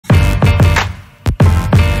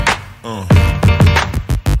Yeah.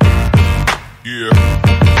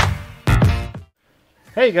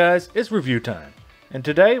 Hey guys, it's review time, and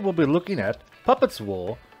today we'll be looking at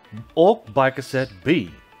Puppetswar Orc Biker Set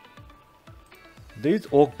B. These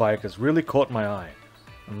Orc Bikers really caught my eye.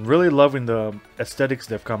 I'm really loving the aesthetics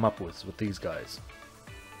they've come up with these guys.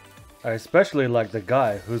 I especially like the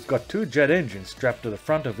guy who's got two jet engines strapped to the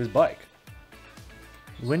front of his bike.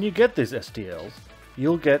 When you get these STLs,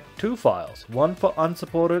 you'll get two files, one for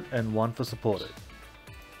unsupported and one for supported.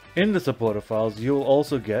 In the supported files, you'll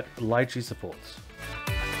also get lychee supports.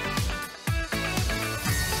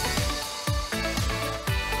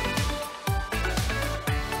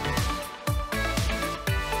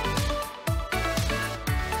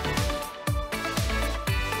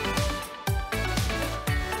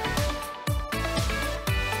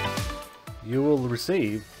 You will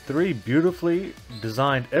receive 3 beautifully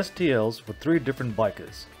designed STLs for 3 different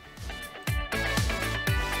bikers.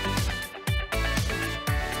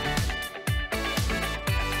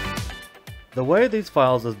 The way these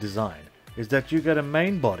files are designed is that you get a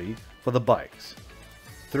main body for the bikes,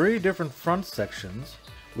 3 different front sections,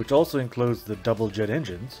 which also includes the double jet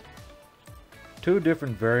engines, 2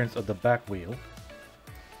 different variants of the back wheel,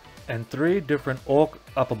 and 3 different Orc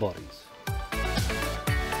upper bodies.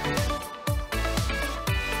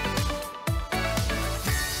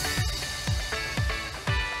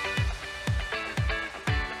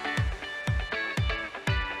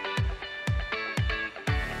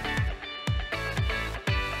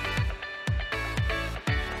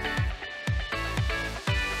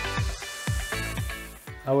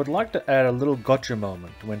 I would like to add a little gotcha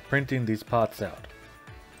moment when printing these parts out.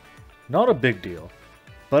 Not a big deal,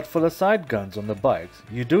 but for the side guns on the bikes,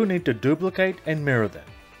 you do need to duplicate and mirror them.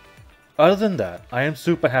 Other than that, I am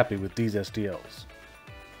super happy with these STLs.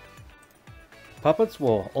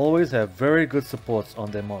 Puppetswar always have very good supports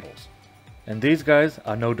on their models, and these guys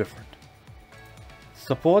are no different.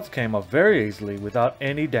 Supports came off very easily without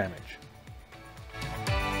any damage.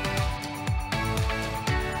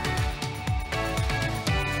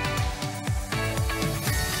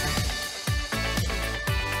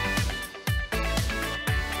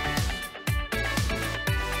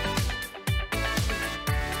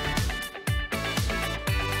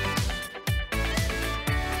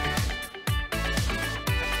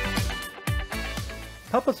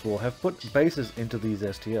 Puppetswar have put bases into these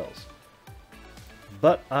STLs,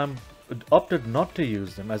 but I'm opted not to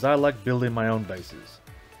use them as I like building my own bases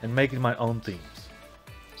and making my own themes.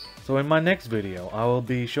 So in my next video I will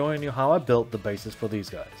be showing you how I built the bases for these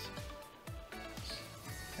guys,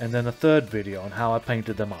 and then a third video on how I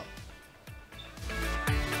painted them up.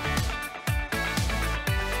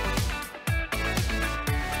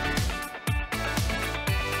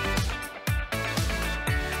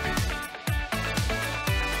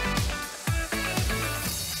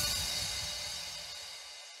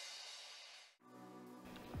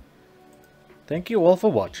 Thank you all for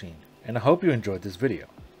watching, and I hope you enjoyed this video.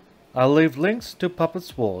 I'll leave links to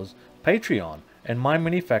Puppetswar's Patreon and my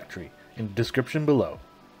mini factory in the description below.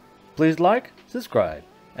 Please like, subscribe,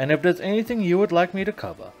 and if there's anything you would like me to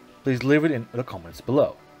cover, please leave it in the comments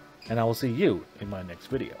below, and I will see you in my next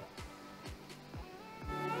video.